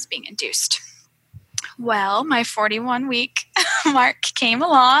is being induced. Well, my 41-week mark came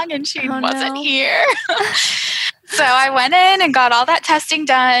along and she wasn't here. So I went in and got all that testing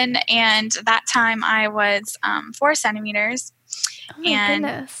done, and that time I was 4 centimeters. Oh my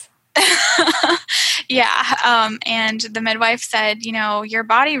goodness. Yeah. And the midwife said, your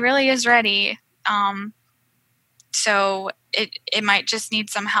body really is ready. So it might just need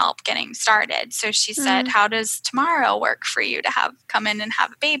some help getting started. So she said, how does tomorrow work for you to come in and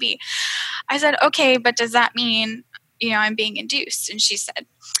have a baby? I said, okay, but does that mean, I'm being induced? And she said,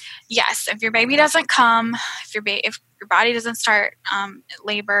 yes, if your baby doesn't come, if your body doesn't start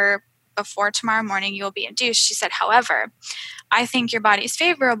labor before tomorrow morning, you will be induced. She said, however, I think your body is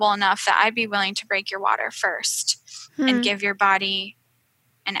favorable enough that I'd be willing to break your water first and give your body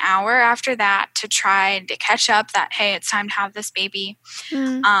an hour after that to try to catch up that, hey, it's time to have this baby.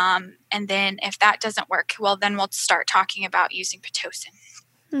 And then if that doesn't work, well, then we'll start talking about using Pitocin.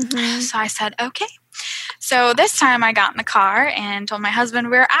 So I said, okay. So this time I got in the car and told my husband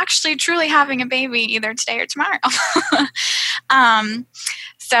we're actually truly having a baby either today or tomorrow.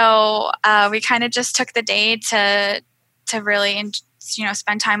 So we kind of just took the day to really,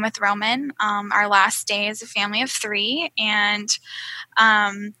 spend time with Roman. Our last day as a family of 3, and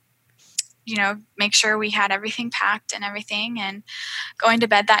make sure we had everything packed and everything. And going to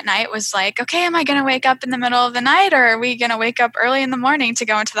bed that night was like, okay, am I going to wake up in the middle of the night, or are we going to wake up early in the morning to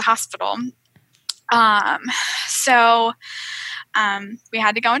go into the hospital? So we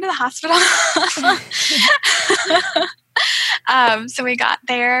had to go into the hospital. So we got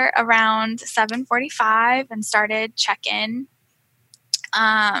there around 7:45 and started check-in.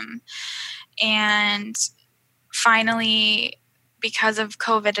 And finally because of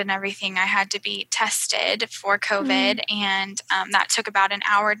COVID and everything, I had to be tested for COVID, and that took about an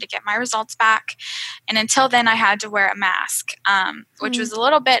hour to get my results back. And until then, I had to wear a mask, which was a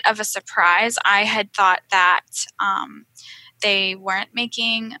little bit of a surprise. I had thought that they weren't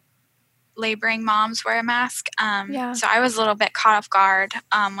making laboring moms wear a mask. So I was a little bit caught off guard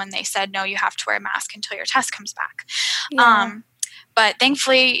when they said, no, you have to wear a mask until your test comes back. But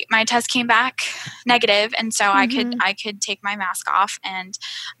thankfully my test came back negative, and so I could take my mask off, and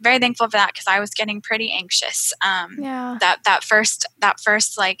I'm very thankful for that because I was getting pretty anxious. That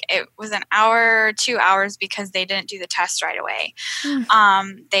first like it was an hour or 2 hours because they didn't do the test right away.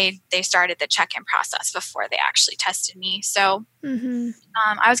 They started the check-in process before they actually tested me. So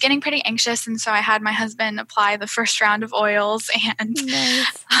I was getting pretty anxious, and so I had my husband apply the first round of oils and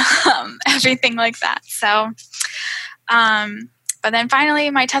everything like that. So but then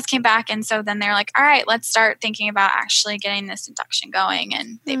finally my test came back, and so then they're like, all right, let's start thinking about actually getting this induction going.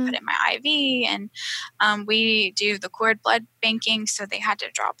 And they put in my IV, and we do the cord blood banking, so they had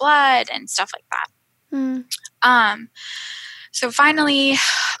to draw blood and stuff like that. So finally,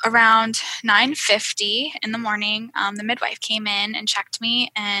 around 9:50 in the morning, the midwife came in and checked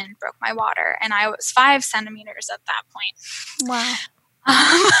me and broke my water, and I was 5 centimeters at that point. Wow.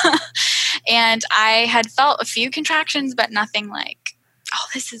 And I had felt a few contractions, but nothing like, oh,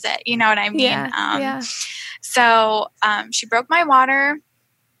 this is it. You know what I mean? So she broke my water,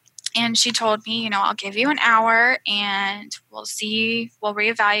 and she told me, I'll give you an hour and we'll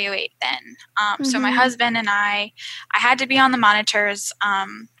reevaluate then. So my husband and I had to be on the monitors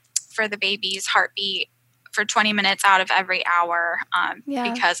for the baby's heartbeat for 20 minutes out of every hour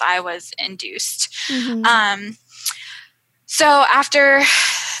because I was induced. So after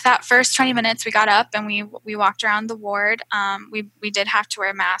that first 20 minutes, we got up and we walked around the ward. We did have to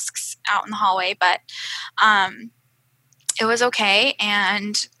wear masks out in the hallway, but it was okay.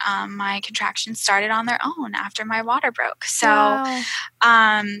 And my contractions started on their own after my water broke. So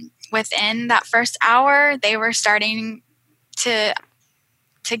within that first hour, they were starting to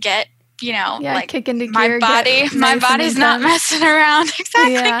get, like kick into gear, my body's not messing around.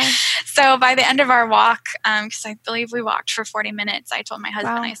 Exactly. So by the end of our walk, because I believe we walked for 40 minutes, I told my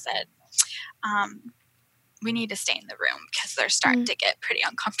husband, I said, we need to stay in the room because they're starting to get pretty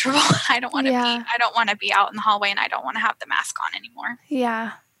uncomfortable. I don't want to be out in the hallway, and I don't want to have the mask on anymore.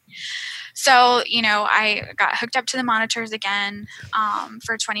 So, I got hooked up to the monitors again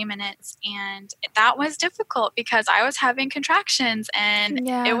for 20 minutes, and that was difficult because I was having contractions, and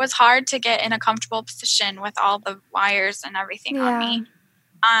it was hard to get in a comfortable position with all the wires and everything on me.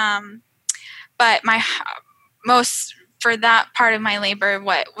 But for that part of my labor,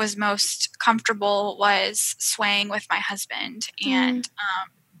 what was most comfortable was swaying with my husband and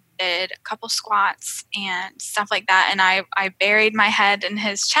did a couple squats and stuff like that. And I buried my head in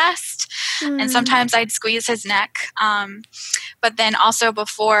his chest, and sometimes I'd squeeze his neck. But then also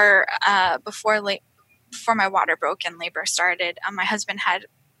before my water broke and labor started, my husband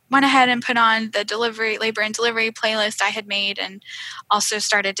went ahead and put on the labor and delivery playlist I had made, and also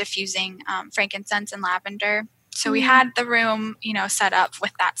started diffusing frankincense and lavender. So we had the room, set up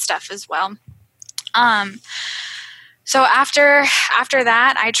with that stuff as well. So after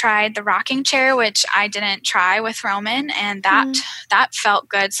that, I tried the rocking chair, which I didn't try with Roman, and that felt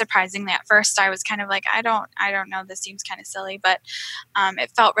good. Surprisingly, at first I was kind of like, I don't know, this seems kind of silly, but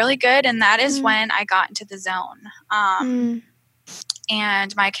it felt really good. And that is when I got into the zone.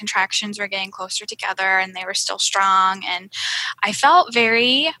 And my contractions were getting closer together, and they were still strong. And I felt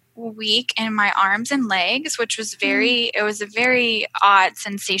very weak in my arms and legs, which was it was a very odd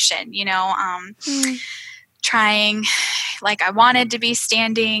sensation, trying, like, I wanted to be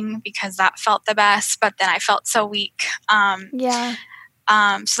standing because that felt the best, but then I felt so weak.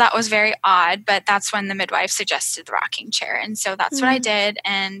 So that was very odd, but that's when the midwife suggested the rocking chair. And so that's what I did.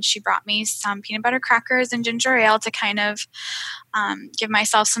 And she brought me some peanut butter crackers and ginger ale to kind of give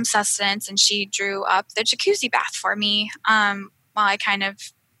myself some sustenance. And she drew up the jacuzzi bath for me while I kind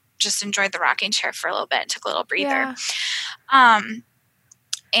of just enjoyed the rocking chair for a little bit, took a little breather.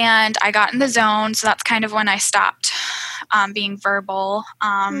 And I got in the zone. So that's kind of when I stopped being verbal.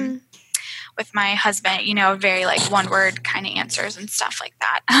 With my husband, very like one word kind of answers and stuff like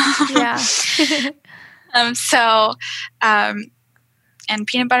that. And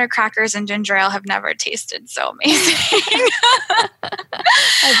peanut butter crackers and ginger ale have never tasted so amazing.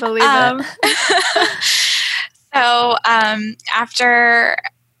 I believe it. So after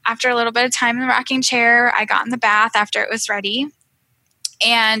a little bit of time in the rocking chair, I got in the bath after it was ready.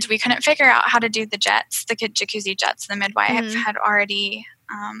 and we couldn't figure out how to do the jets, the jacuzzi jets. The midwife had already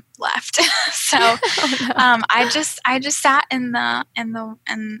left. So I just sat in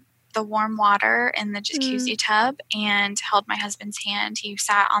the warm water in the jacuzzi tub and held my husband's hand. He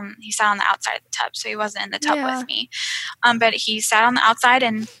sat on the outside of the tub, so he wasn't in the tub with me. But he sat on the outside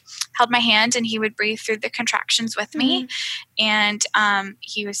and held my hand, and he would breathe through the contractions with me. And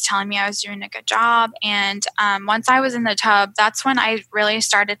he was telling me I was doing a good job. And once I was in the tub, that's when I really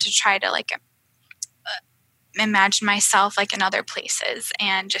started to try to like imagine myself like in other places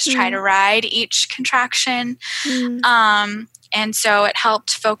and just try to ride each contraction. And so it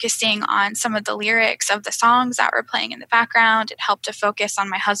helped focusing on some of the lyrics of the songs that were playing in the background. It helped to focus on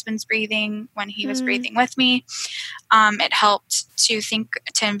my husband's breathing when he was breathing with me. It helped to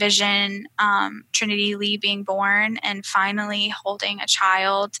envision Trinity Lee being born and finally holding a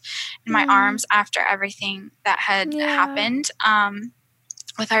child in my arms after everything that had happened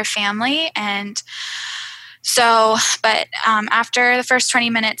with our family. And so, but after the first 20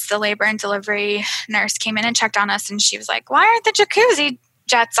 minutes, the labor and delivery nurse came in and checked on us, and she was like, "Why aren't the jacuzzi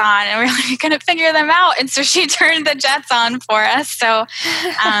jets on?" And we were like, we couldn't figure them out. And so she turned the jets on for us. So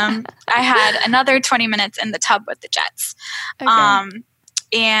I had another 20 minutes in the tub with the jets. Okay.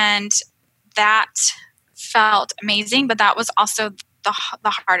 And that felt amazing, but that was also the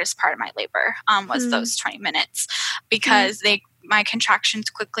hardest part of my labor was those 20 minutes because my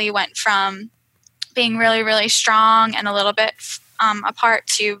contractions quickly went from being really, really strong and a little bit apart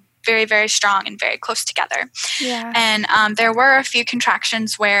to very, very strong and very close together. Yeah. And there were a few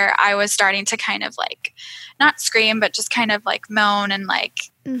contractions where I was starting to kind of like, not scream, but just kind of like moan and like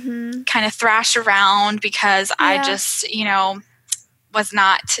kind of thrash around because I just, was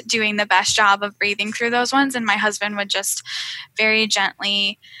not doing the best job of breathing through those ones. And my husband would just very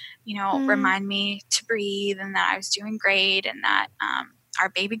gently, remind me to breathe and that I was doing great and that our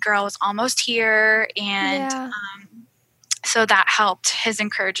baby girl was almost here. And so that helped. His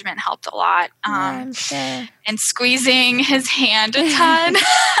encouragement helped a lot. I'm sure. And squeezing his hand a ton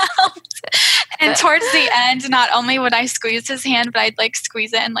helped. And towards the end, not only would I squeeze his hand, but I'd like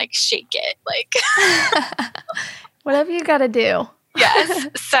squeeze it and like shake it. Like whatever you got to do. Yes.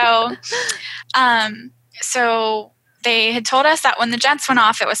 So they had told us that when the jets went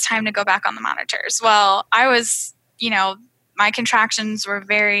off, it was time to go back on the monitors. Well, I was, my contractions were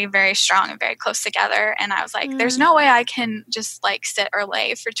very, very strong and very close together. And I was like, there's no way I can just like sit or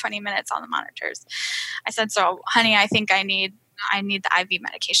lay for 20 minutes on the monitors. I said, so honey, I think I need the IV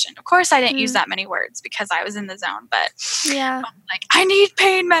medication. Of course, I didn't use that many words because I was in the zone, but I'm like, I need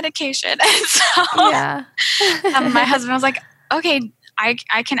pain medication. And so my husband was like, okay,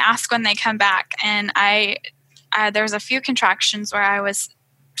 I can ask when they come back. And there was a few contractions where I was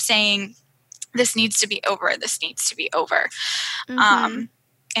saying, this needs to be over. This needs to be over. And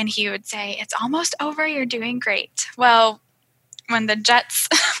he would say, it's almost over. You're doing great. Well, when the jets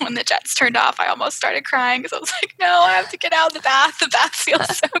turned off, I almost started crying because I was like, no, I have to get out of the bath. The bath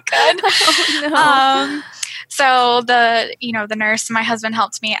feels so good. Oh, no. So the nurse and my husband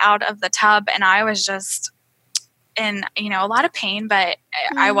helped me out of the tub, and I was just in, a lot of pain, but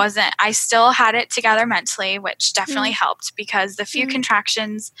I still had it together mentally, which definitely helped because the few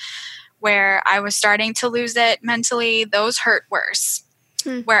contractions where I was starting to lose it mentally, those hurt worse.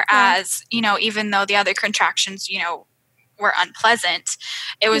 Whereas, even though the other contractions, were unpleasant,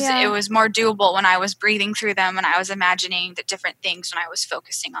 it was more doable when I was breathing through them and I was imagining the different things when I was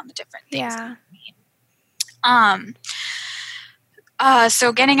focusing on the different things.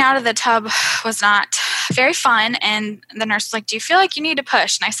 So getting out of the tub was not very fun. And the nurse was like, do you feel like you need to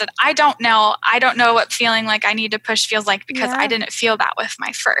push? And I said, I don't know. I don't know what feeling like I need to push feels like because I didn't feel that with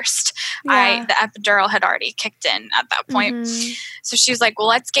my first. The epidural had already kicked in at that point. So she was like, well,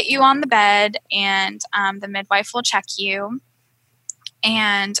 let's get you on the bed and the midwife will check you.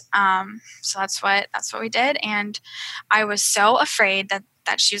 And so that's what we did. And I was so afraid that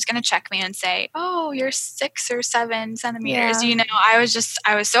she was going to check me and say, oh, you're 6 or 7 centimeters. I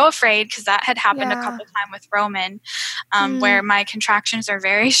was so afraid because that had happened a couple times with Roman, where my contractions are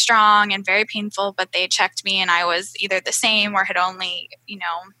very strong and very painful, but they checked me and I was either the same or had only,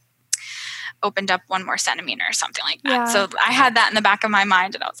 opened up 1 more centimeter or something like that. So I had that in the back of my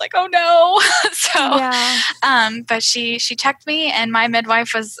mind and I was like, oh no. But she checked me and my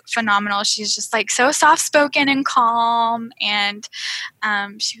midwife was phenomenal. She's just like so soft spoken and calm. And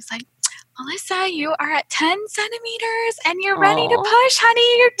she was like, Melissa, you are at 10 centimeters and you're ready to push,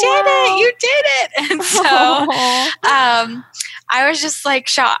 honey. You did it. You did it. And so I was just like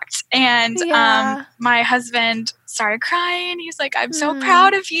shocked. And my husband started crying. He's like, I'm so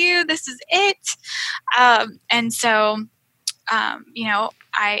proud of you. This is it. And so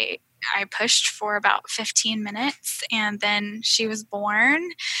I pushed for about 15 minutes, and then she was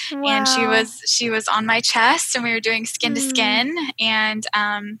born. Wow. And she was on my chest, and we were doing skin to skin. And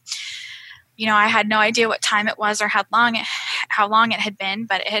I had no idea what time it was or how long it had been,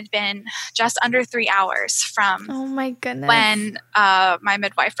 but it had been just under 3 hours from oh my goodness when my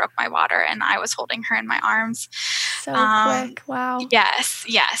midwife broke my water and I was holding her in my arms. So quick. Wow. Yes.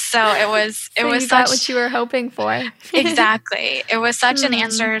 So it was you got what you were hoping for. Exactly. It was such an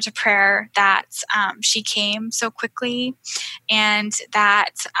answer to prayer that she came so quickly, and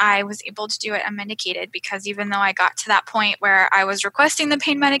that I was able to do it unmedicated, because even though I got to that point where I was requesting the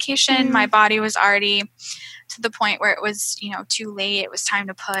pain medication, my body was already to the point where it was, too late. It was time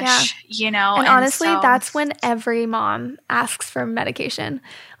to push, And honestly, that's when every mom asks for medication.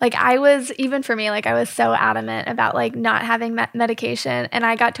 Like I was so adamant about like not having medication. And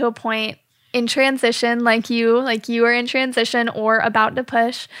I got to a point in transition, like you were in transition or about to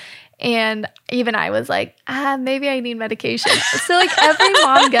push. And even I was like, maybe I need medication. So like every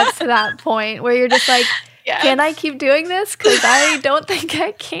mom gets to that point where you're just like, yes. Can I keep doing this? Because I don't think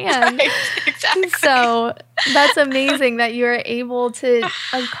I can. Right, exactly. So that's amazing that you were able to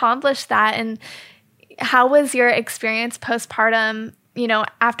accomplish that. And how was your experience postpartum,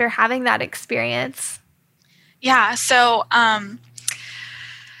 after having that experience? Yeah. So,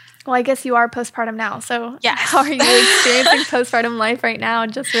 well, I guess you are postpartum now. So yes. How are you experiencing postpartum life right now,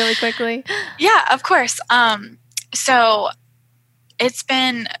 just really quickly? Yeah, of course. So it's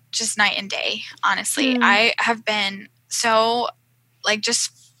been just night and day, honestly. I have been so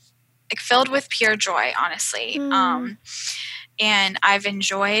just filled with pure joy, honestly. And I've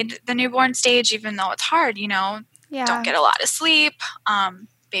enjoyed the newborn stage, even though it's hard, don't get a lot of sleep.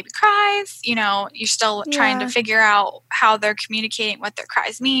 Baby cries, you're still trying to figure out how they're communicating, what their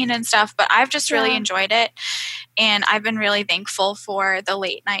cries mean and stuff. But I've just really enjoyed it. And I've been really thankful for the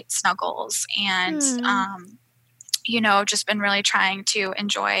late night snuggles and, just been really trying to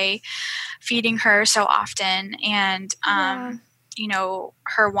enjoy feeding her so often, and,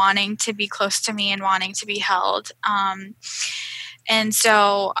 her wanting to be close to me and wanting to be held. And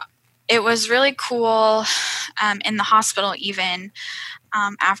so it was really cool in the hospital, even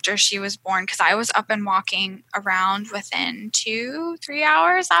after she was born, because I was up and walking around within 2-3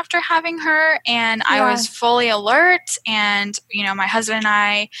 hours after having her, and I was fully alert. And my husband and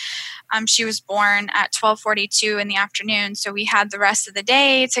I, she was born at 12:42 in the afternoon, so we had the rest of the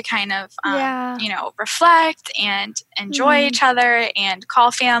day to kind of reflect and enjoy each other and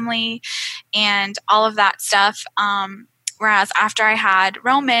call family and all of that stuff. Whereas after I had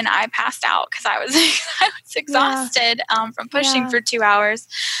Roman, I passed out because I was exhausted from pushing for 2 hours.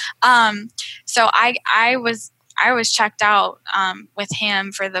 So I was checked out with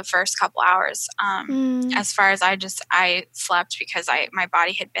him for the first couple hours. As far as I slept because my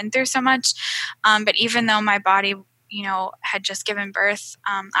body had been through so much. But even though my body, had just given birth,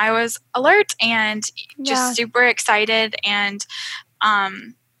 I was alert and just super excited. And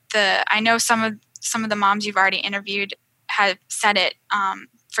I know some of the moms you've already interviewed have said it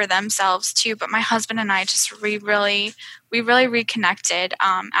for themselves too, but my husband and I we really reconnected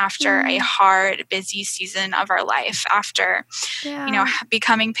after a hard, busy season of our life, after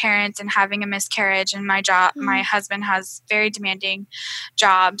becoming parents and having a miscarriage. And my husband has very demanding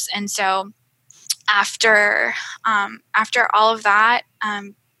jobs, and so after all of that,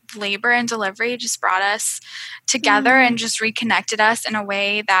 labor and delivery just brought us together and just reconnected us in a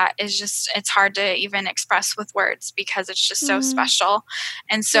way that is it's hard to even express with words, because it's just so special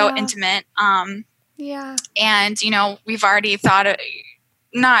and so intimate. And, we've already thought of,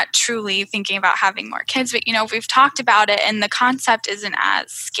 not truly thinking about having more kids, but, we've talked about it, and the concept isn't as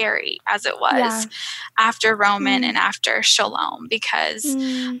scary as it was after Roman and after Shalom, because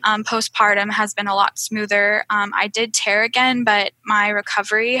postpartum has been a lot smoother. I did tear again, but my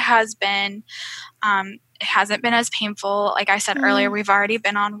recovery has been, it hasn't been as painful. Like I said earlier, we've already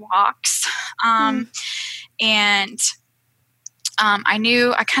been on walks. And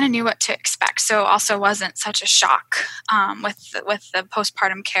I kind of knew what to expect. So also wasn't such a shock with the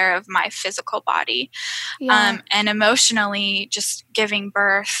postpartum care of my physical body. And emotionally, just giving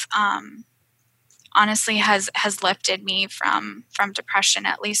birth honestly has lifted me from depression,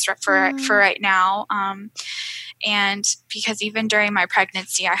 at least for right now. And because even during my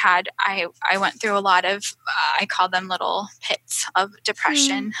pregnancy, I went through a lot of, I call them little pits of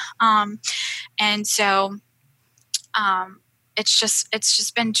depression. And so, it's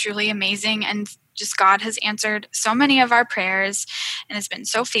just been truly amazing, and just God has answered so many of our prayers and has been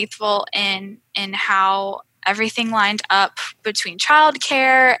so faithful in how everything lined up between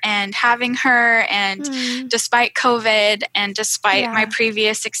childcare and having her, and despite COVID and despite my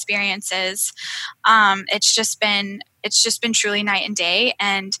previous experiences, it's just been truly night and day.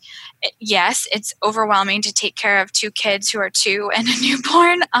 And yes, it's overwhelming to take care of 2 kids who are 2 and a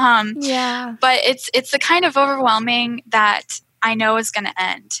newborn. But it's the kind of overwhelming that I know is going to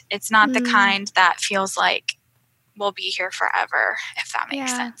end. It's not the kind that feels like we'll be here forever, if that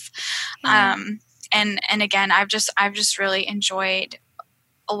makes sense. And again, I've just really enjoyed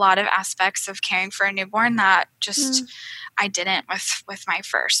a lot of aspects of caring for a newborn that just I didn't with my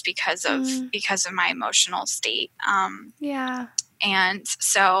first because of my emotional state. And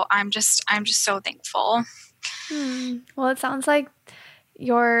so I'm just so thankful. Well, it sounds like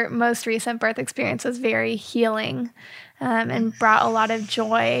your most recent birth experience was very healing, and brought a lot of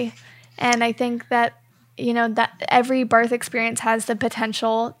joy. And I think that, that every birth experience has the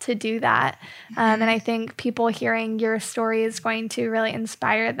potential to do that. And I think people hearing your story is going to really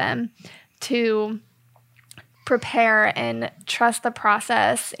inspire them to prepare and trust the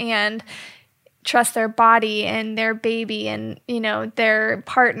process and trust their body and their baby and, their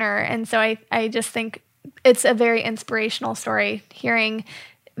partner. And so I just think it's a very inspirational story, hearing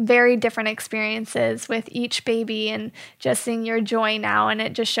very different experiences with each baby and just seeing your joy now. And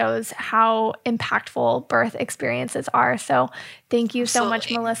it just shows how impactful birth experiences are. So thank you so much,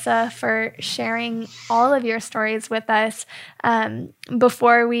 Melissa, for sharing all of your stories with us.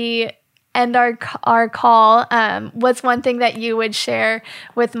 Before we end our call, what's one thing that you would share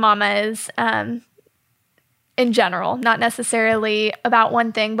with mamas in general, not necessarily about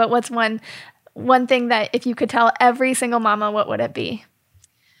one thing, but what's one thing that if you could tell every single mama, what would it be?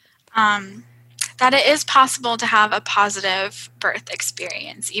 That it is possible to have a positive birth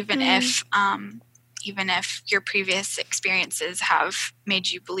experience, even if your previous experiences have made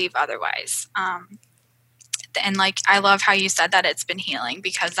you believe otherwise. And like, I love how you said that it's been healing,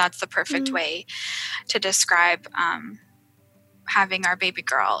 because that's the perfect way to describe, having our baby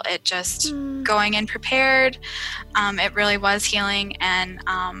girl. It just going in prepared. It really was healing. And,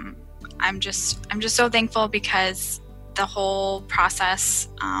 I'm just so thankful, because the whole process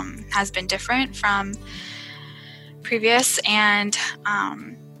has been different from previous, and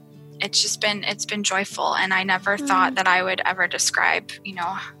it's been joyful. And I never thought that I would ever describe,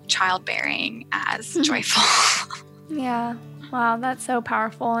 childbearing as joyful. Yeah. Wow, that's so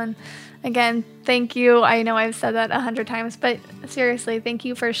powerful. And again, thank you. I know I've said that 100 times, but seriously, thank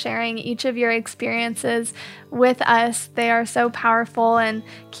you for sharing each of your experiences with us. They are so powerful, and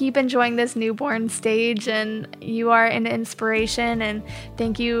keep enjoying this newborn stage, and you are an inspiration. And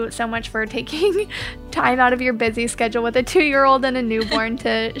thank you so much for taking time out of your busy schedule with a 2-year-old and a newborn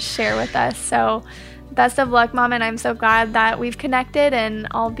to share with us. So best of luck, Mom, and I'm so glad that we've connected, and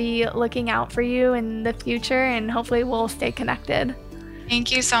I'll be looking out for you in the future, and hopefully we'll stay connected.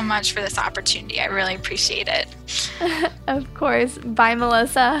 Thank you so much for this opportunity. I really appreciate it. Of course. Bye,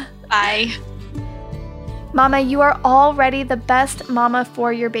 Melissa. Bye. Mama, you are already the best mama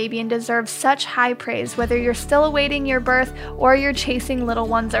for your baby and deserve such high praise, whether you're still awaiting your birth or you're chasing little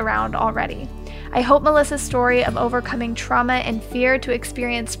ones around already. I hope Melissa's story of overcoming trauma and fear to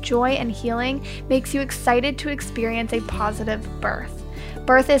experience joy and healing makes you excited to experience a positive birth.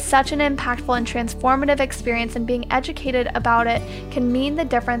 Birth is such an impactful and transformative experience, and being educated about it can mean the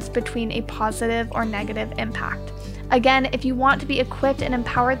difference between a positive or negative impact. Again, if you want to be equipped and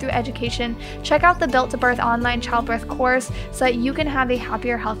empowered through education, check out the Built to Birth online childbirth course so that you can have a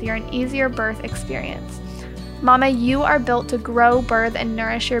happier, healthier, and easier birth experience. Mama, you are built to grow, birth, and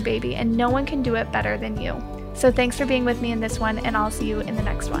nourish your baby, and no one can do it better than you. So thanks for being with me in this one, and I'll see you in the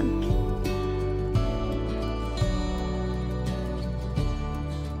next one.